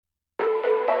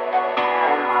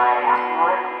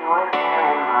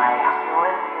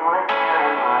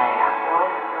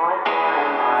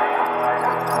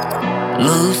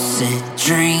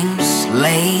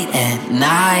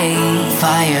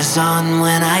fire's on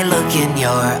when I look in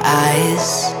your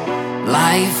eyes.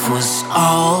 Life was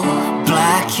all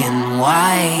black and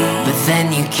white, but then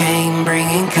you came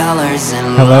bringing colors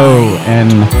and Hello,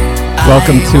 and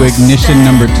welcome to Ignition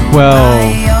number 12.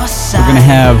 We're going to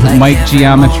have Mike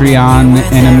Geometry on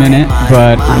in a minute,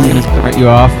 but I'm going to start you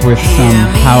off with some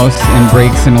house and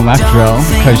breaks and electro,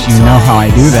 because you know how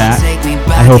I do that.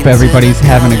 I hope everybody's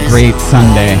having a great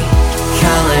Sunday.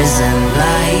 Colors and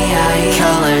light,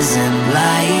 colors and light.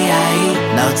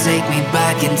 Now take me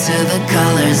back into the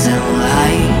colors and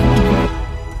light.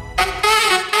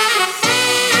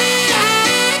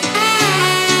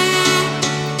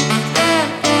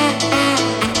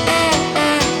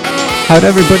 How'd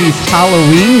everybody's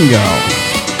Halloween go?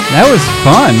 That was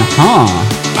fun, huh?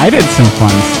 I did some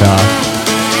fun stuff.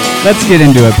 Let's get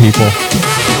into it, people.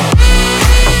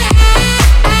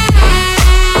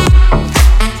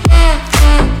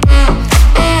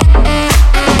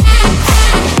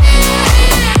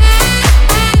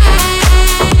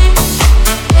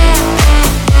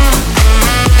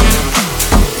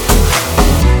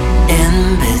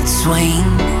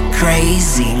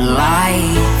 Crazy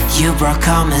life, you brought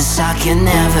comments I can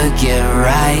never get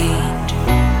right.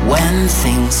 When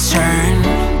things turn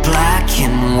black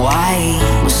and white,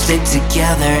 we'll stick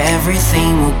together,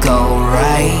 everything will go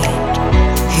right.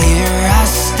 Here I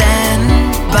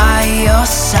stand by your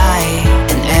side,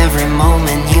 and every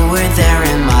moment you were there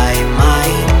in my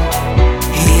mind.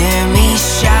 Hear me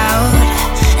shout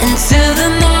into the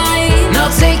night.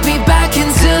 Now take me back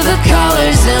into the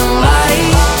colors and light.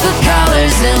 The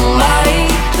colors and light,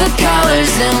 the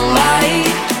colors and light.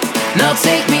 Now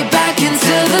take me back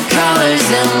into the colors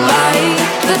and light.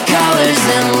 The colors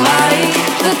and light,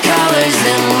 the colors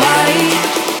and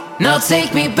light. Now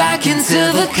take me back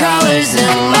into the colors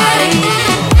and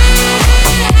light.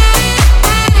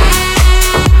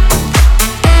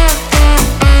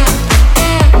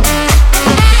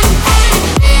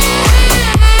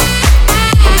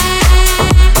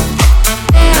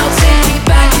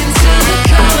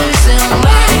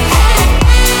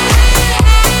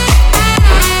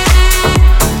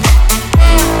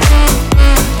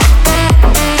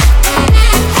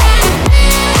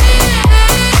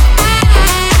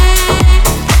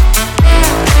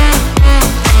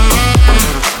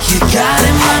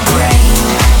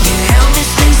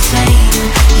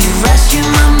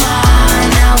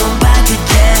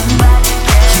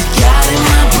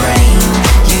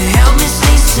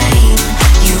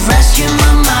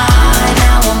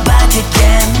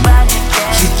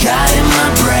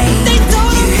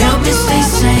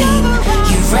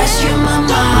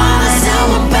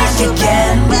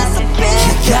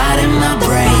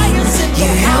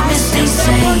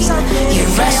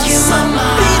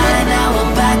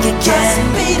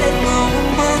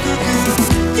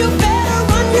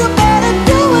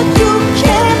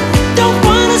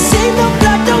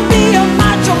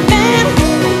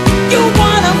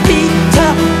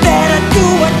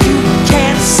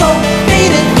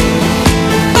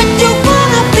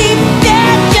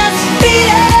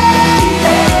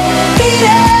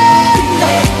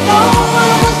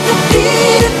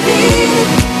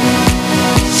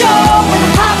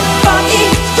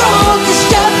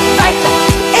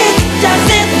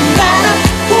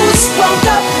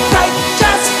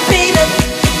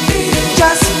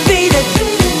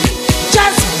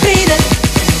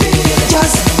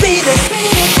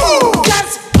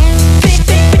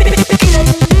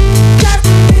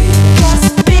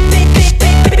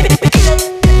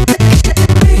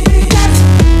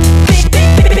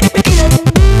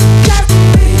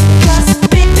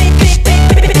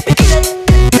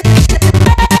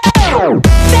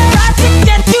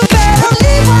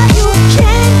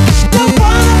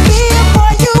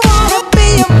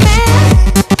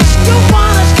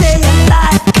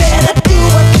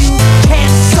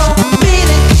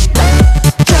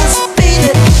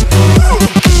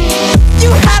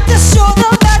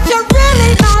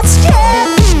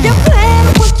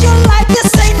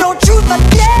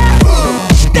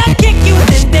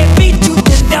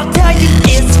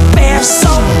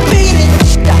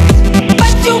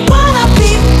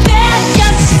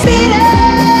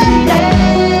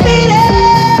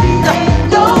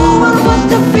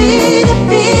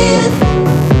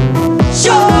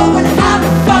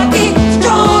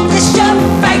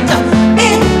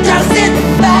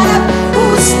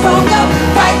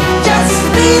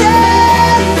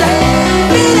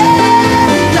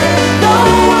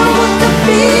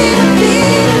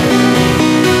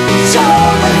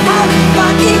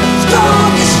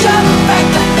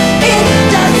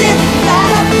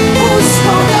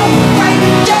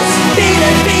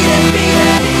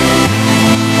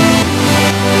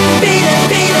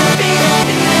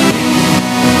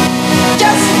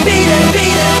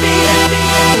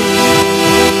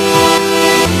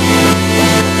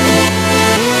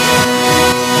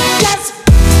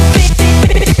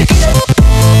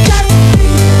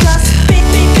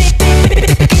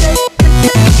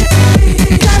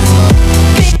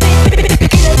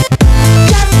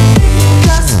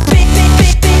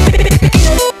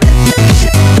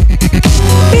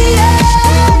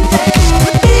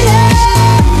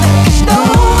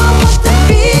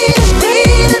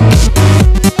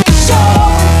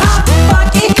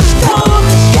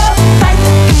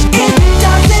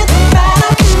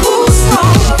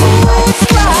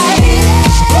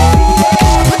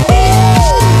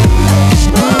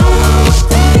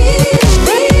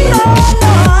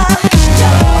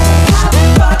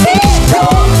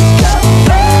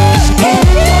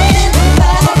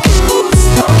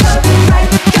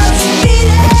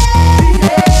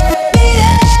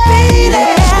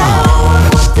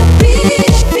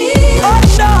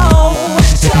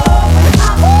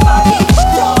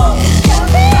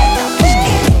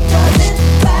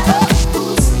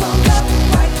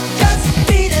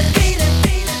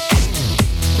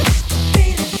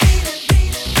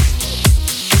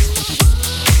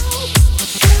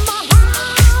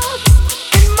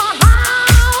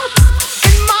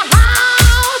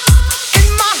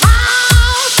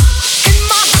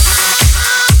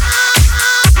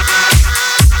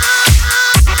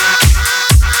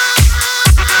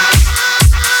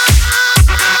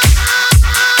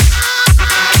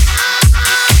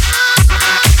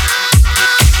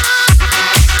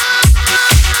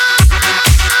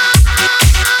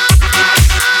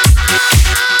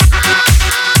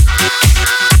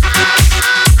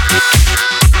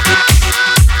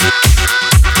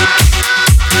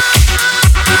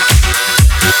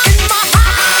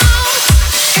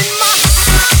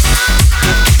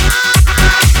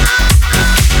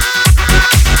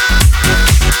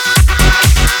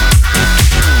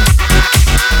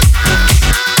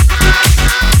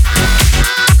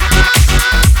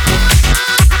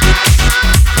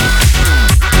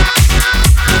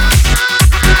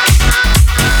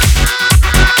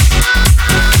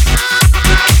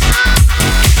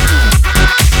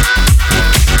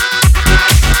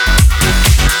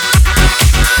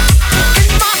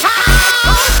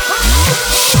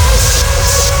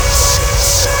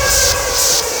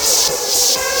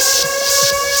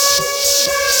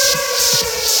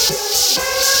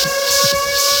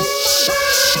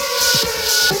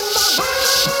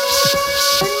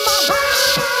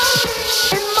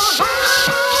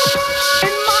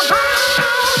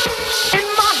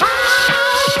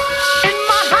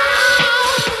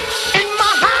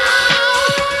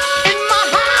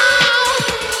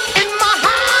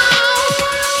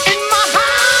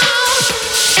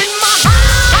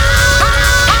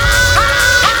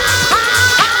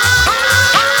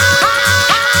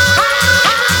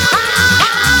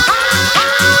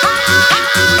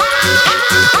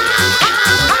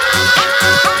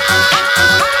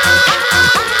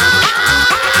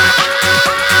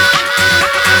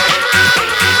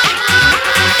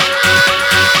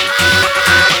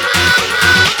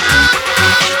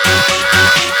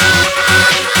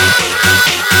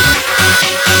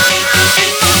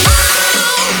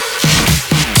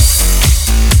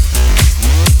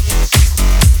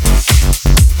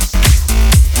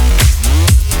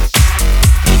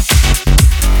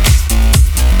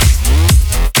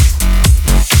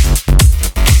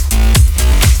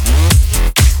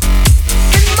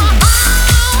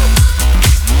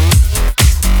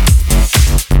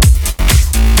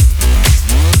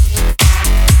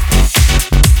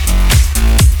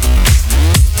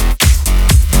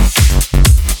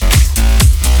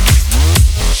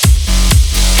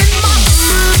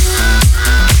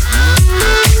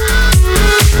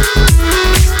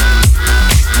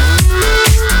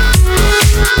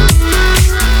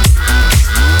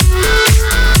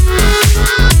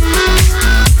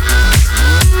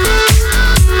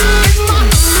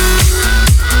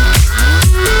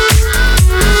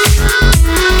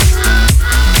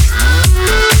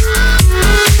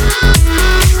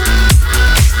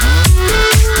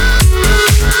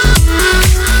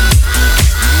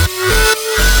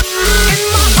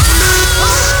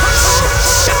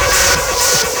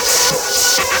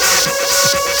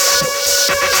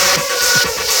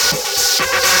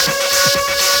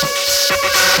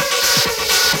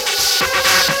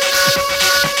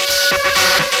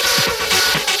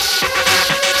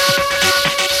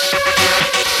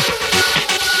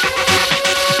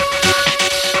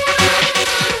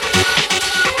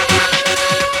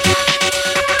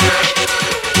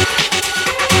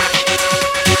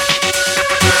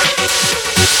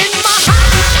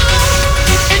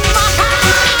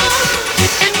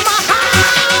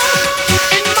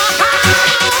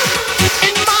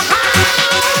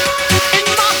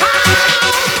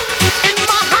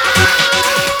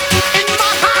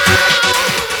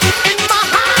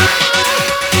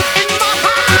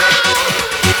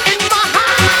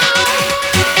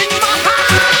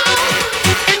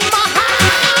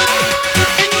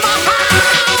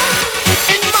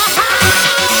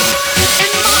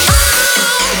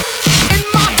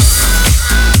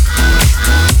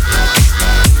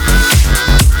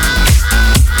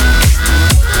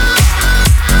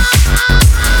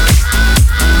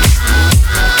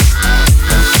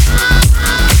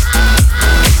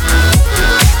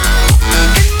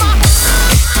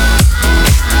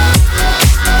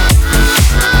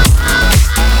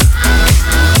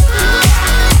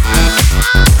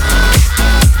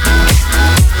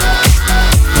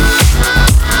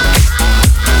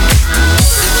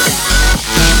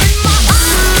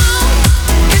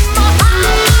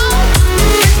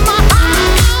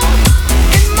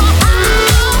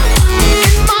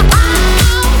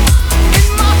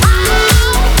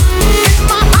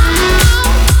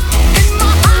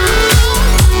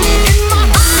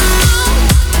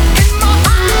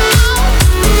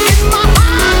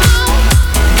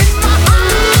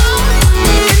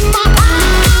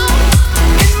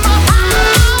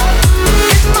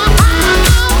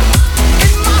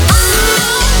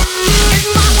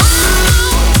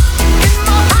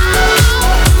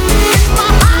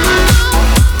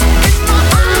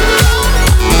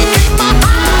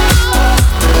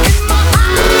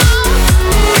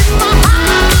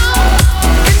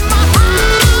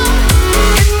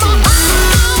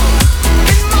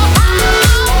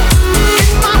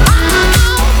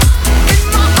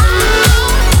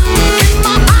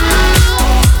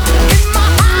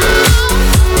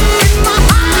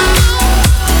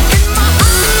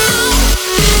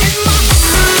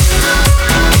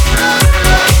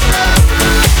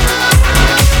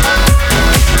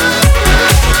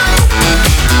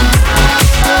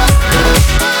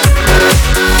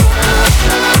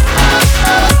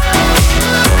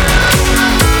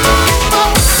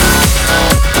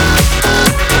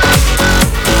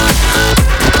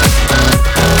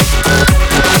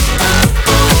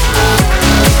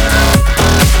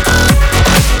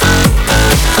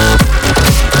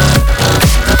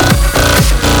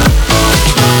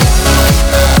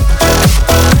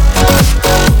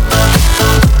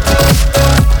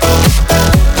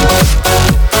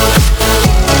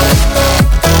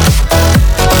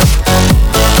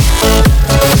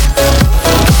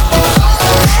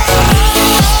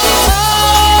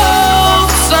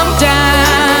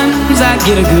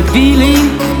 get a good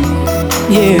feeling,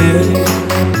 yeah.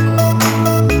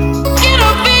 Get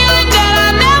a feeling that I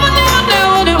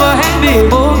never had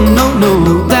before. No, no,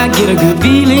 I get a good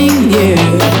feeling, yeah.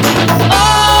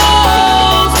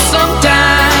 Oh,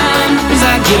 sometimes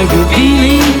I get a good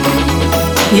feeling,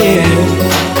 yeah.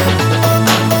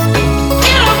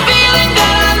 Get a feeling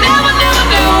that I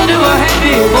never had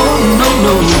before. No,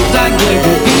 no, I get a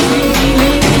good feeling.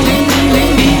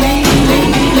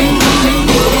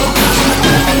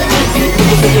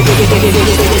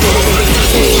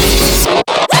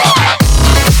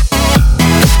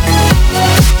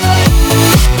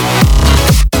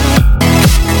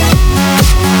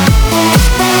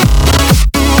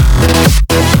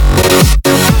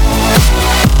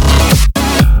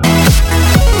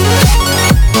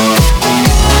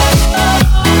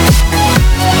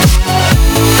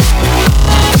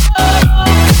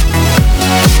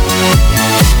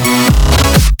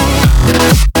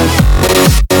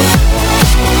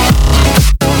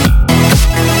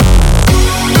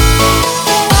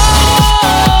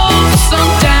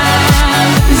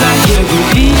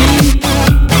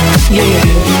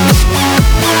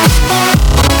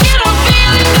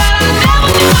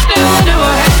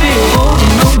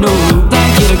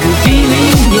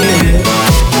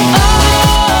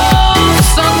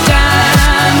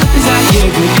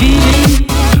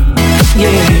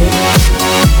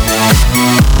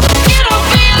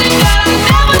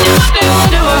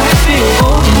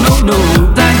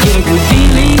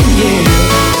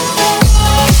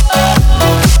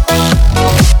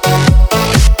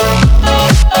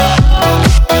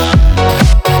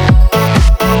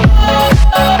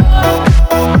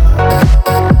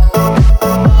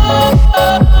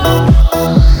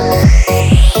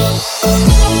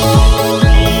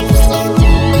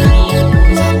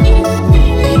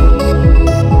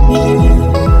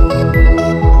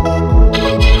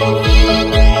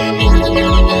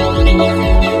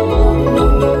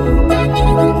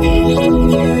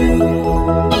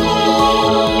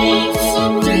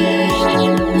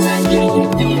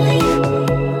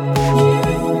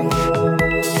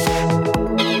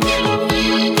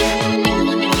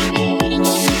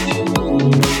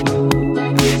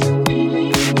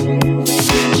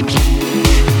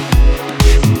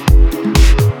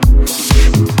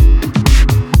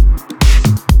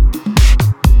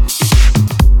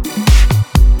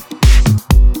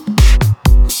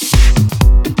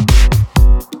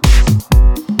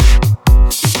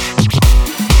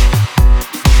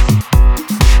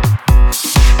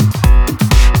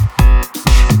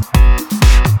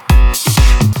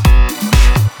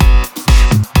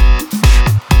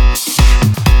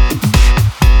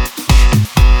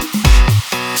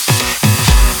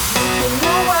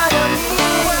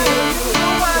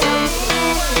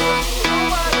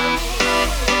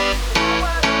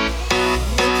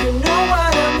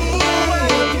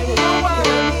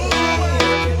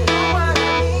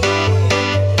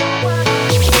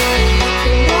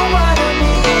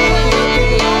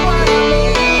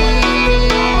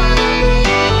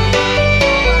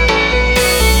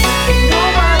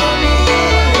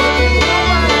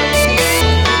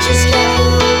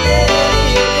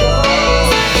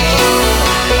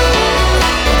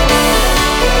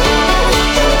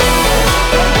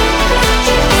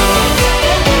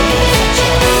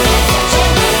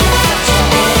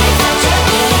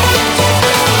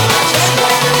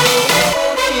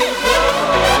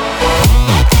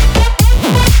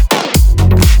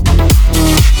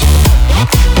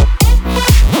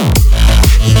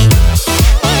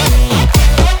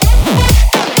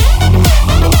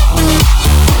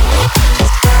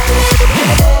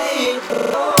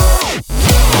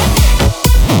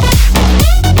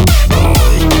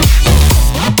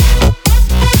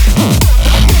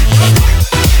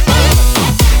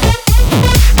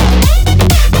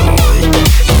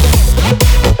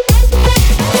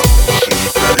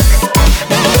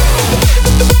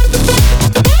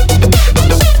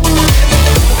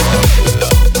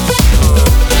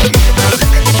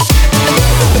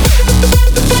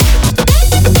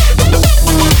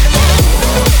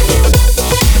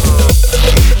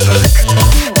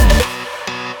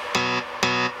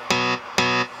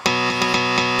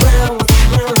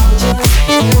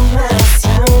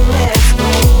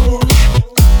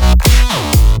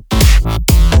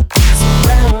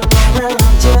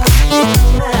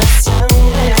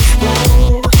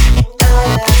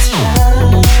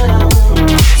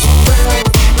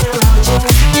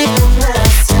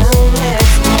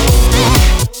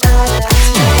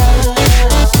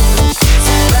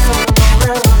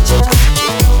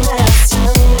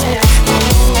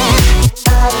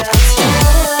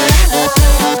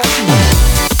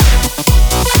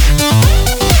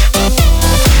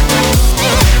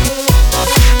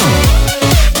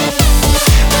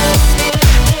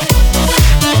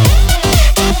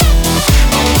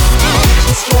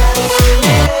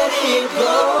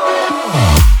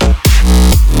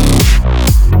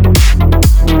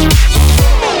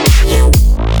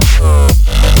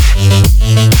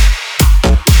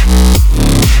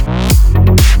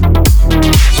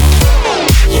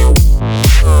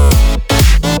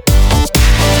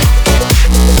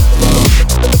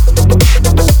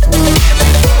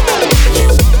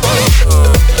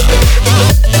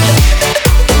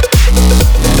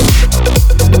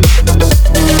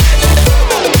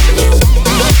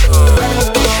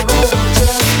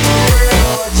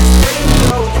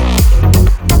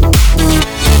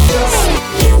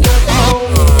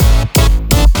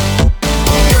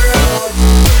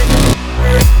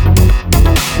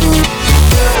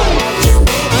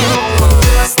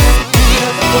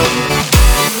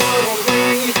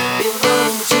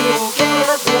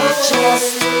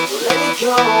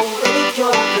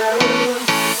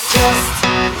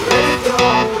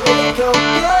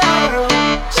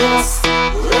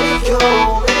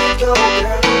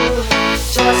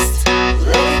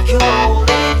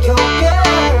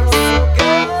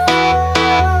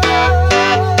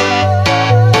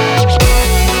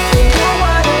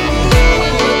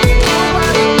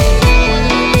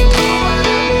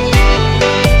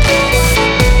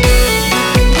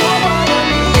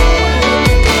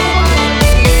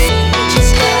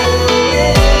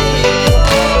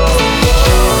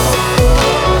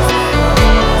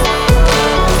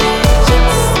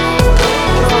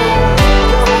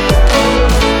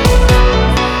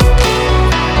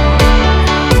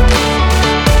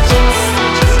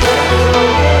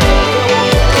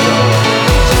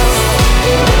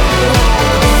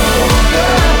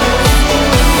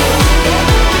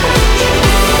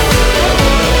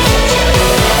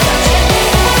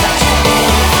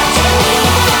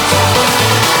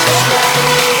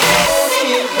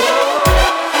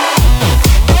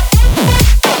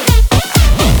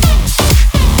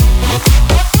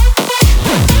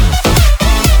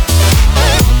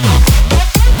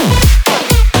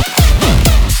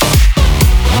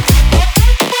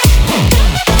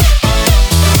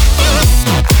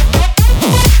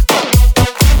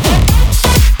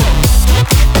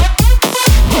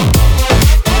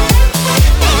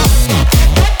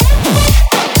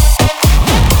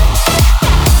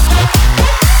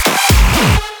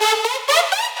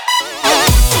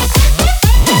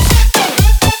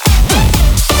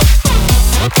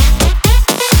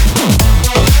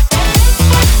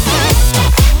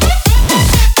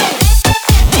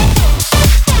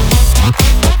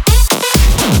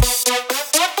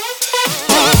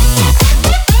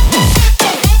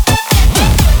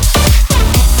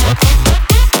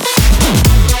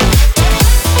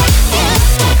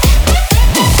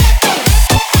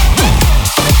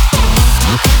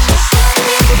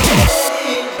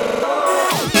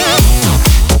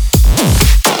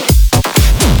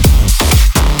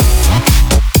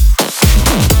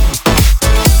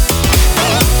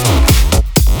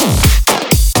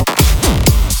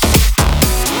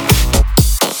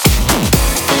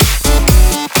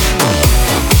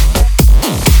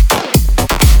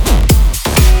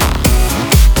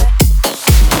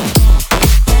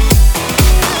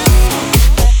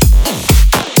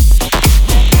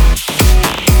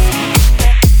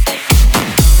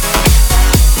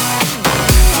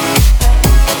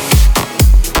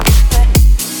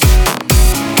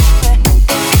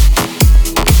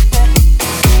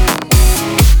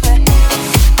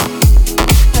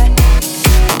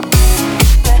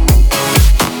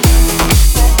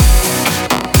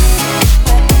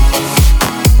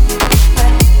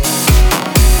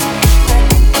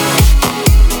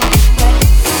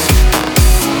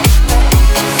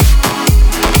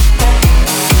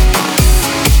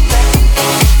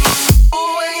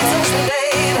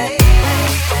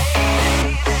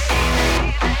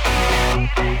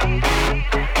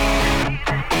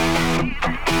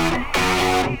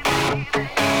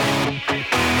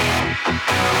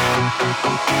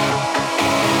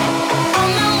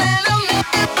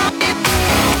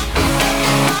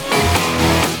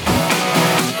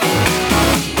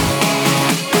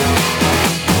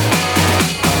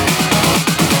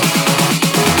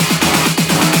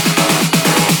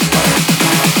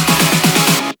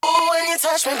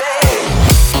 touch me, babe.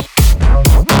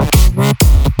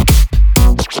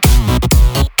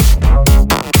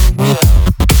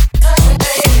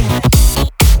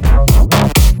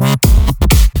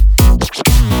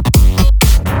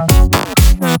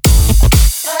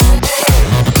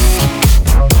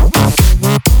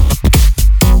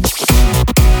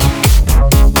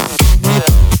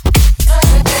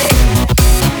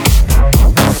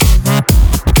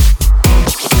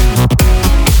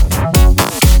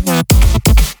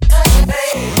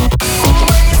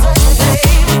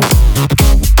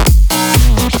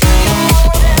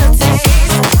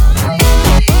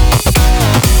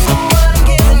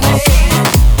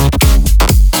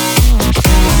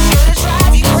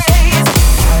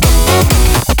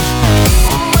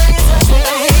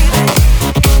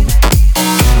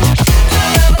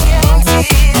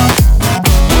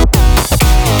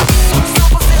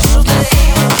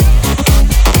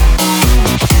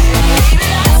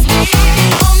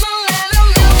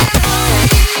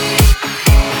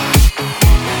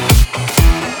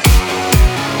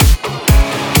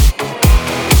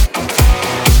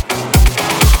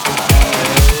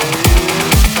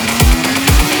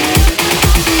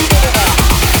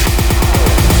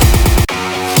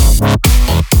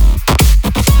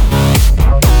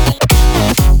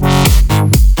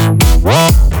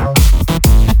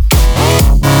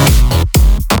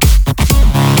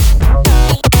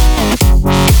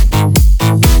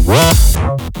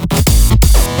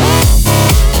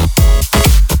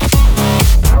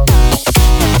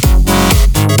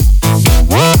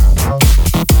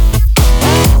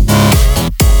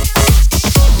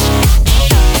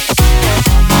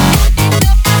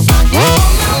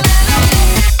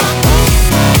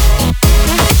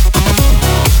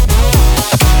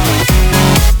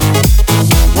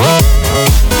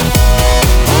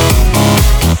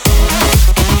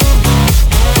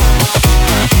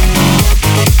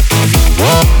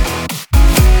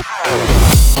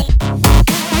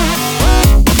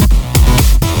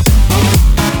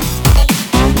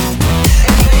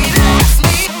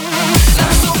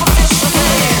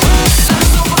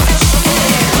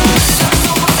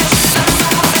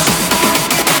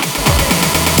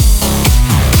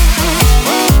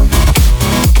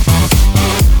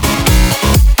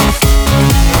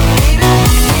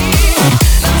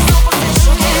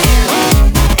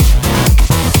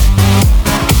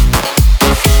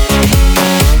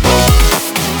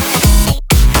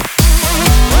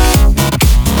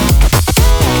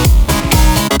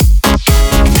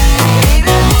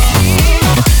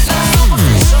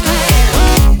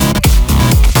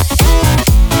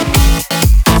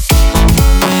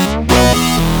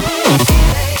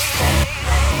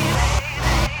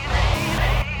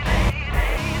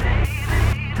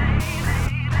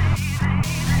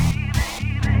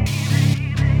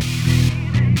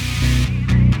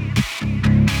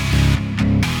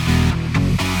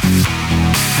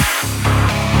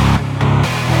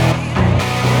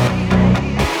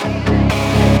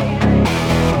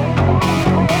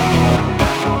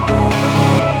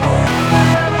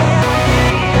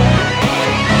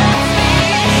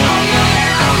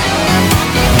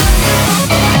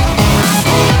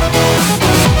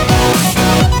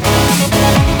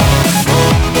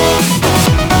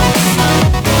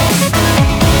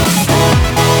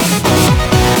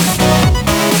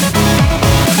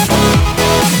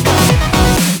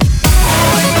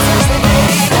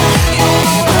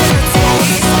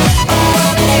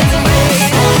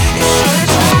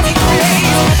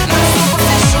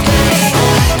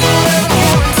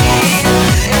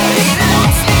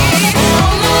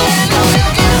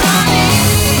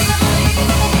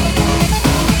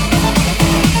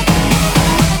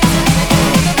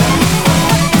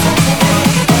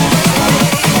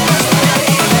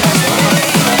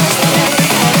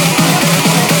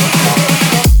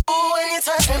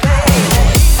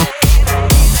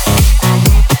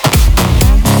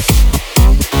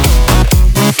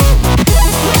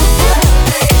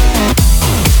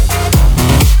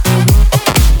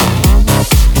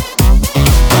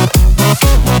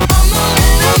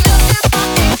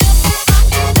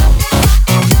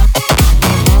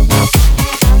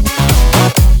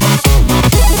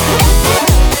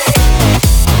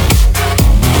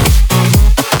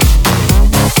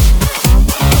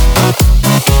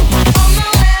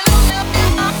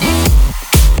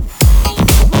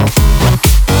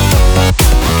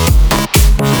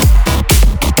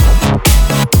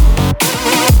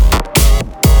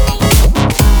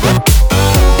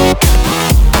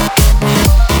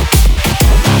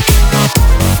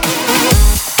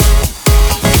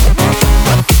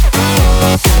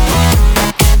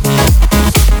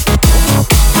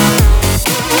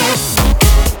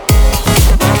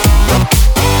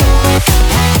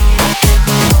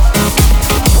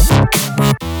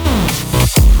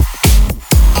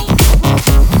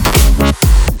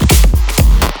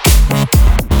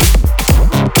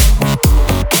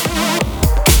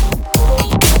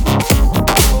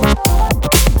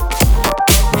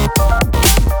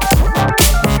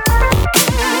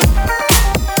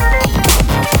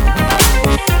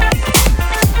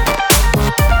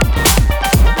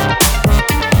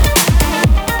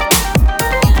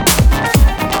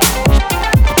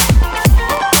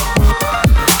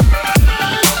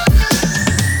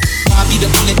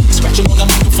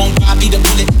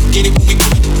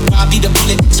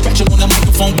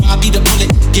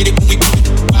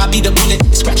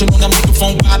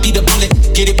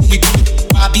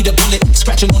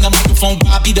 scratching on the microphone.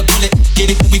 I be the bullet, get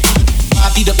it when we pull it.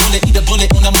 I be the bullet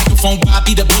on the microphone. I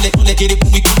be the bullet, get it when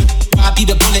we pull it. I be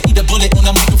the bullet on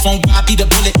the microphone. I be the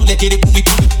bullet, get it when we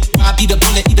pull it. I be the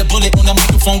bullet on the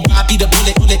microphone. I be the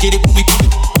bullet, get it when we pull it.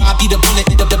 I be the bullet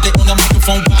on the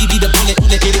microphone. I be the bullet,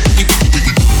 get it when we pull it.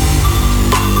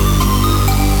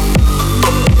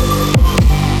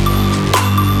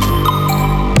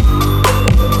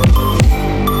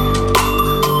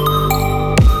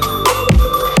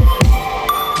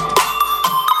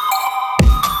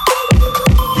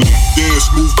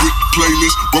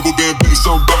 Playlist, rubber band bass,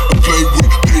 I'm about to play with.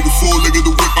 Pay the full leg of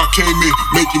the whip, I came in,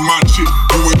 making my chick,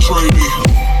 you ain't trading.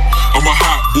 I'm a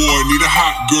hot boy, need a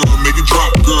hot girl, make it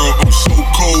drop, girl. I'm so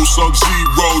cold,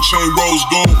 Sub-Zero, chain rose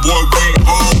gold, boy, we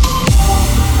on.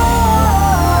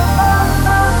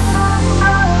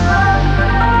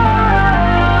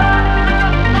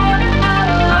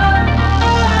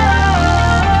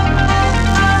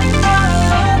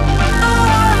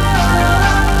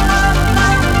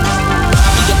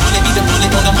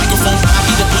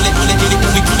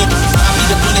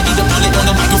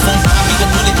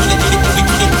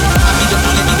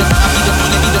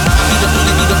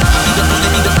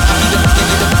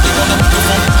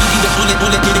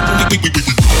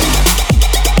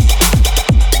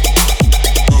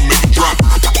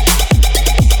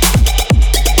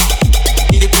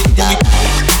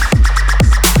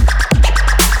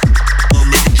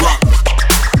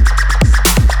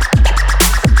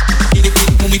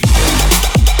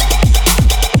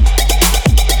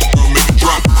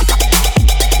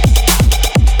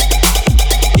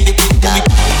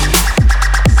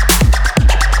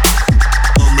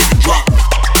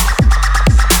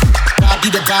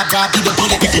 I be the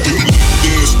bullet.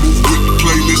 Dance, move with the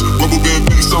playlist. Rubber band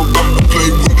bass, I'm about to play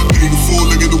with. Pay the full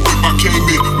leg of the whip, I came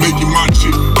in, making my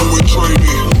chick, you ain't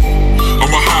trading.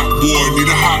 I'm a hot boy, need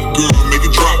a hot girl, make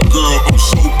it drop, girl. I'm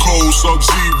so cold,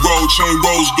 Sub-Zero, chain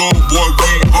rose gold, boy,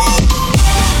 we on.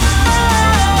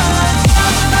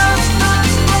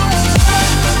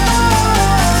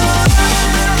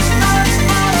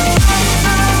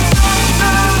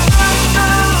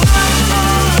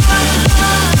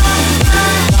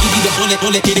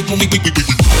 Bullet, get it when we drop.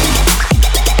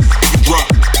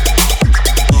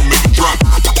 Make it drop.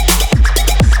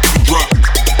 Drop.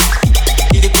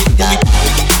 Get it when we drop.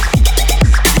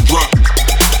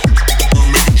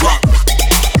 Make it drop.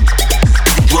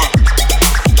 Drop.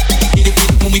 Get it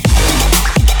when we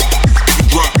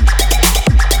drop.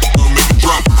 Make it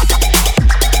drop.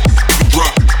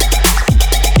 Drop.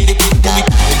 Get it when we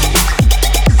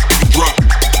drop.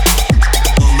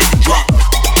 Make it drop.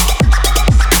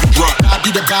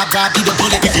 I be the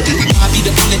bullet, I be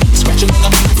the bullet, scratching on the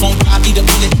microphone. I be the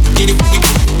bullet, get it when we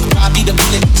pull it. I be the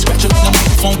bullet, scratching on the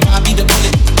microphone. I be the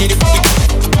bullet, get it when we pull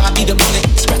it. I be the bullet,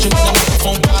 scratching on the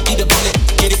microphone. I be the bullet,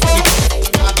 get it when we pull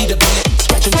it. I be the bullet,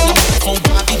 scratching on the microphone.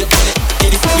 I be the bullet,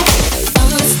 get it when we pull it.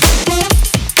 Lost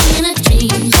in a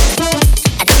dream,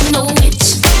 I don't know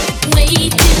which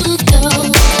way to go.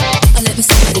 Let me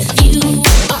see if you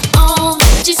are all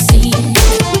that you see.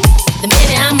 Then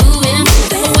maybe I'm moving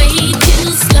way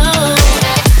too slow.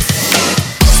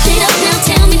 Straight up now,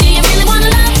 tell me, do you really wanna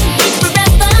love me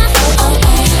forever?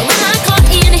 When I'm caught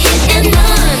in a hit and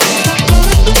run.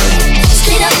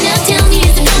 Straight up now, tell me,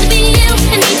 is it gonna be you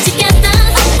and me together?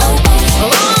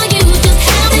 Or are you just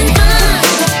having fun?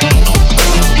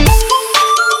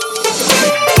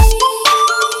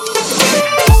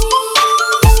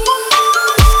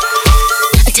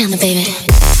 Tell me, baby.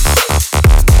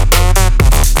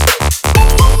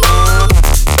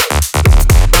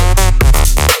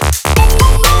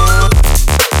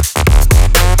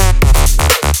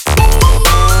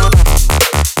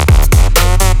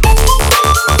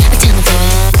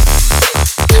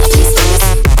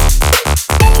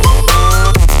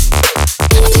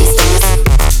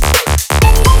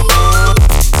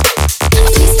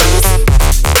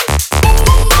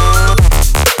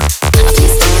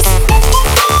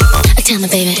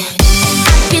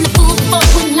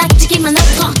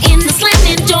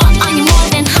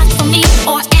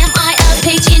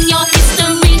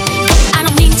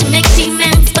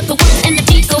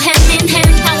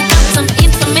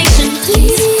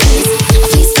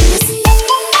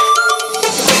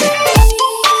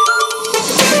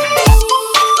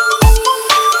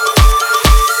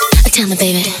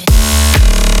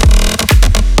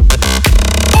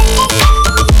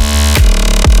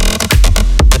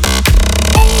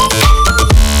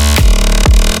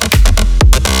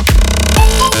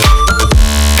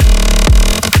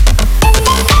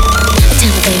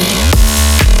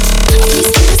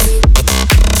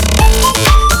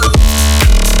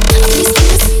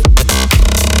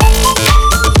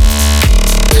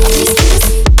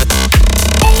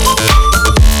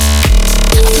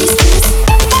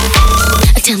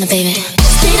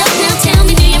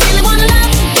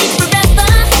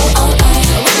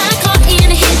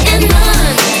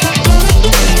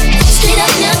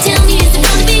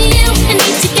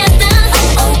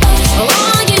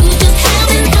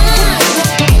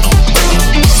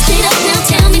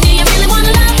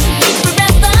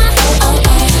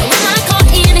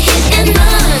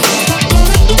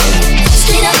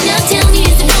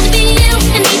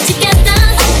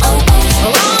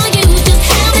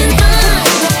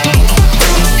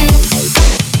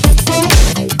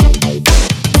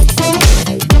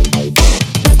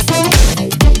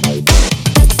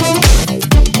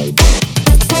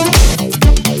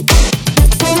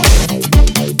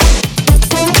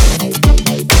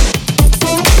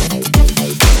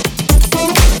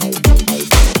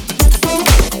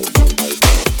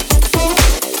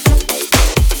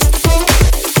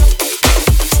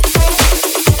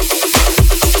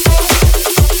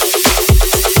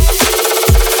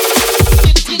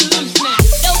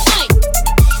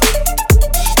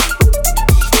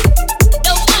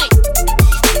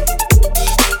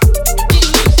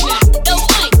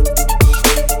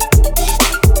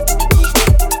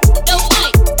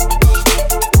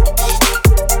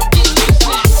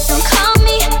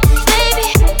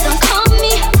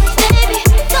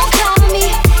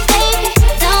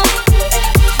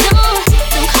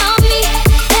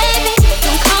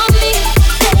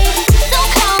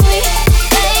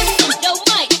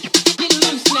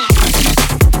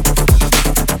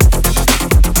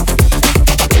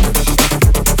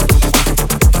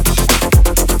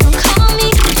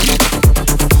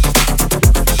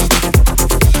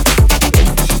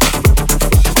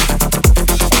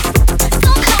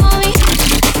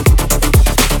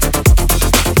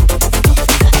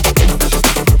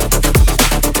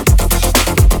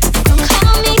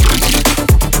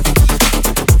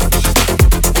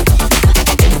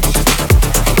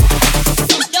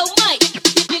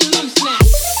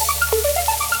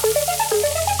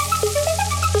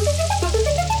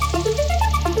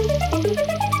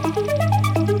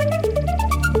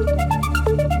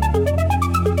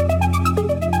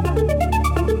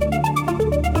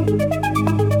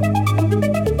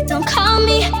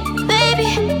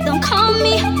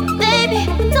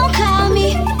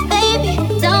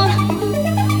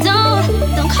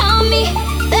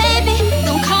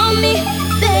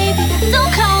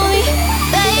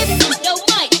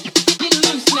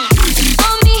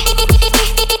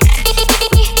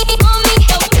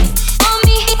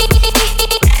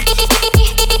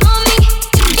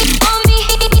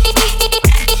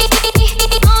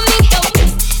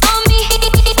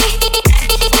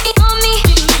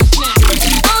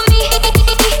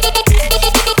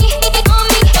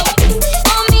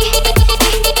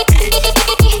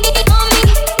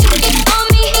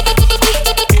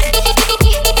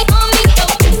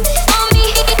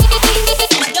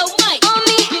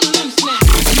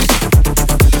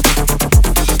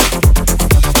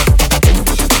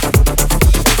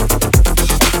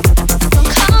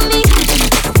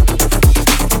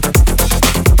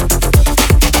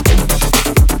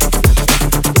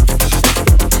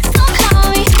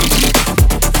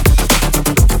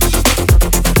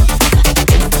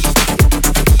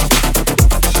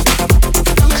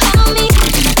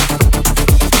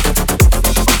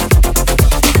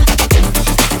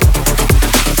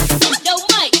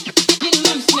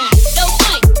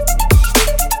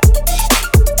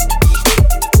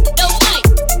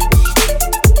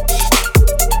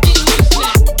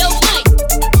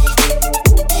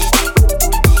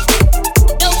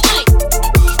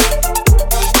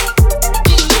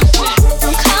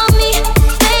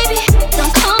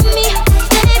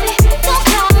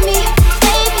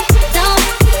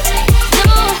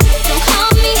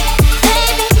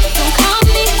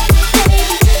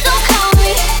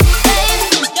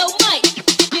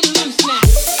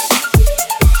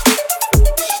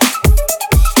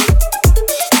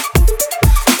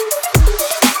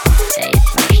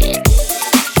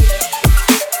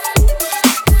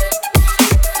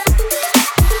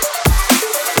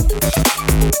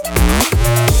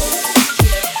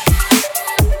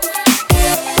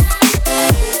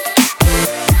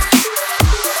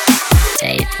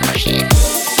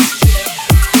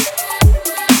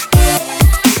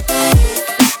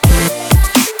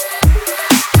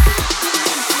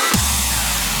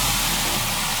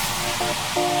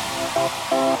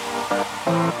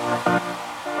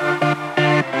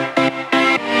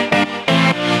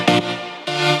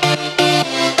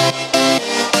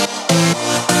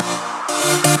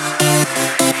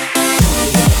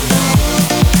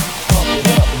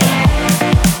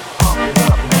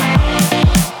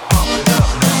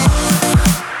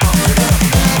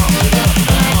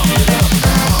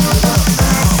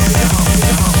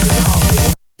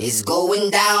 is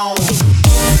going down.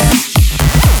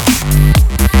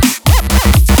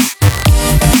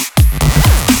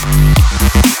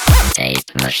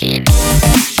 Tape machine.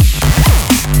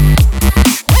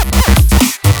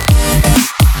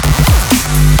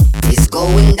 Is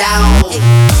going down.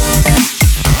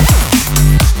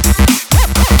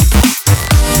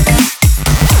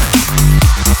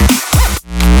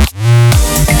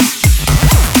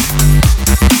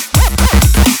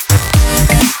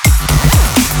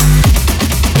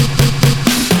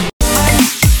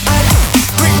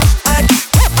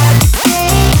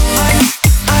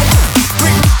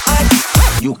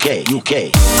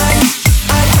 UK.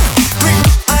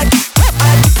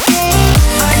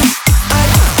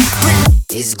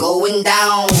 Is going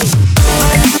down.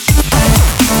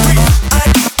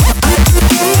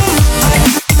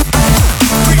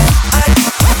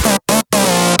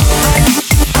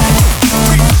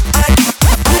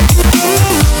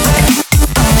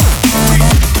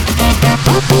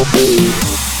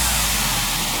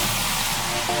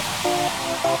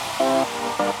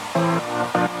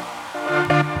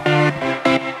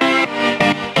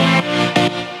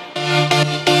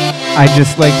 I'd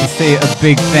just like to say a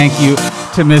big thank you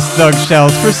to Miss Thug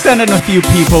Shells for sending a few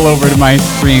people over to my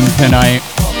stream tonight.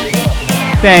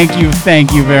 Thank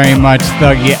you very much,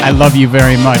 Thuggy. I love you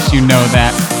very much, you know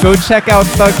that. Go check out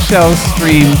Thug Shells'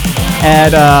 stream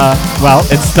at,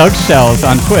 it's Thug Shells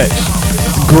on Twitch.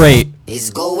 It's great.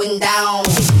 Is going down.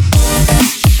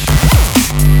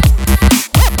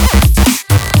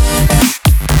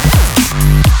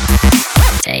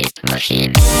 Tape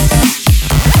machine.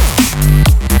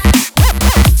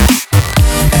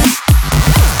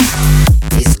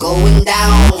 Is going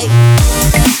down.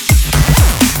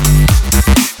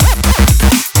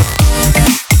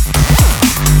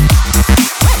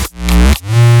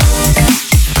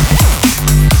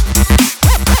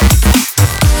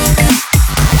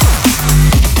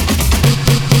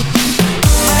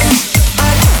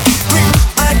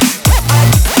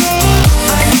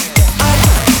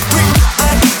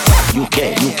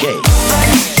 UK.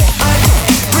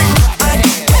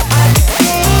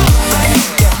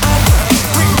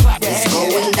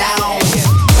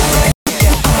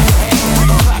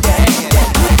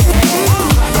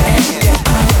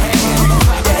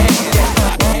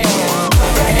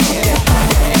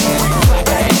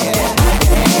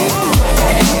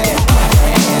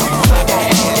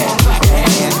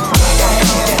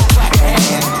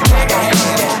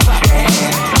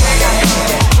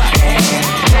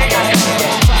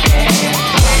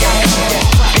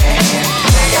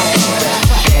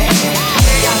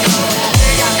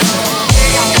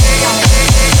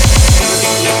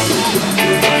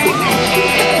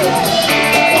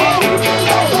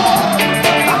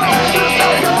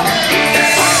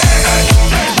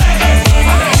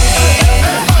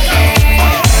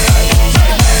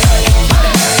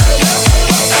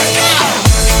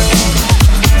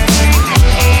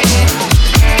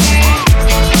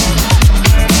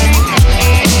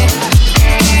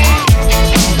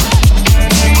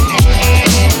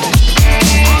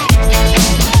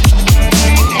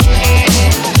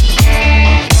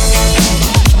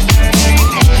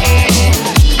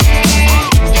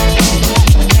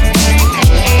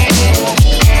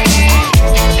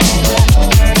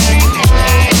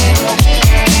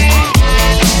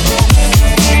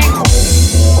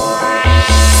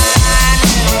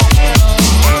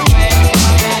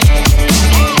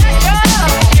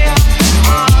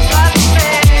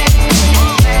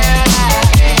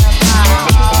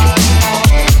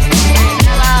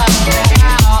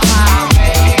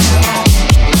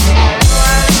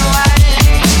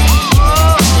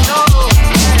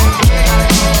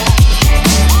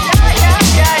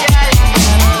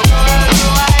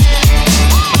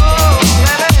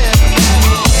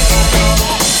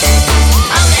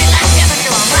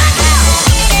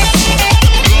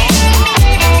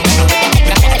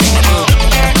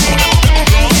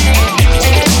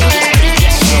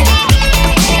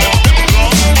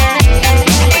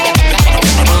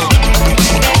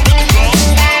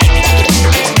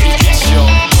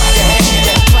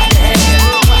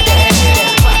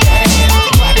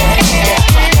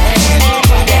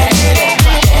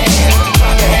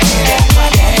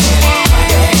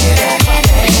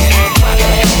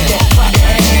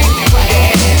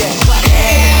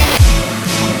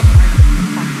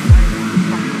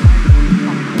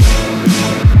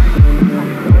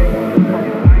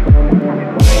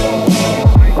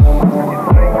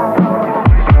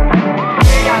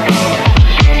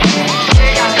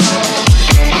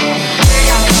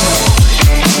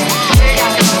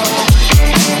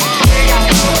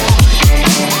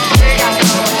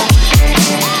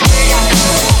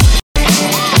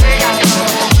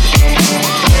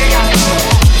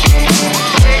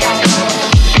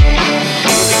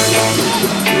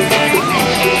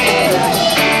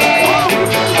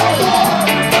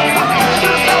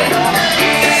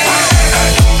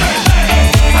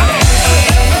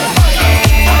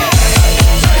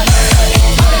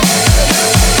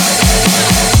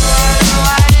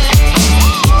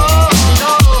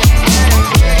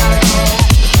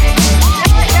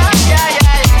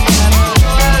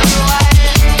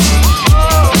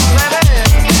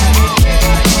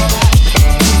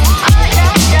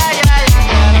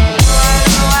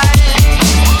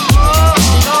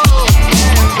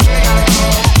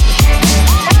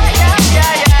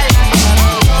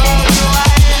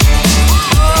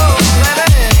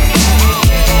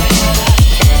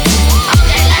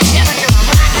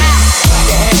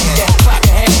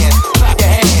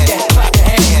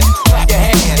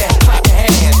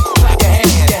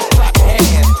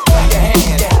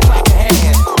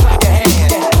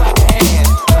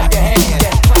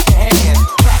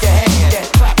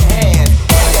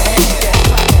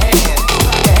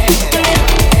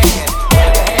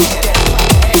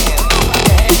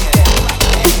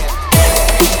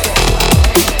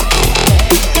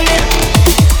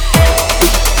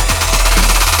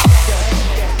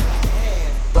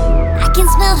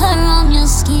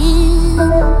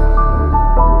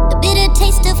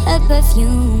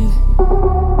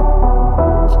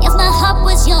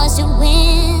 to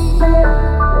win.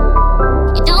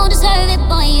 You don't deserve it,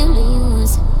 boy, you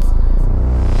lose.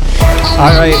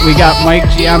 All right, we got Mike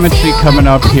Geometry coming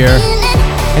up here.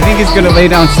 I think he's gonna lay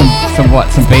down some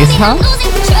bass house.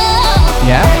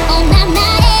 Yeah.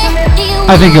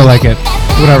 I think you'll like it.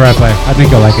 Whatever I play, I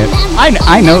think you'll like it.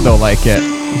 I know they'll like it.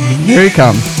 Here he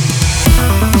comes.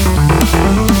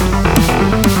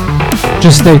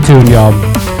 Just stay tuned, y'all.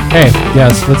 Hey,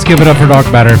 yes, let's give it up for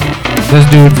DARKMATTER. This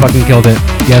dude fucking killed it.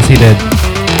 Yes, he did.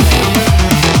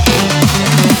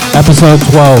 Episode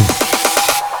 12.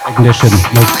 Ignition.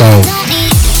 Let's go.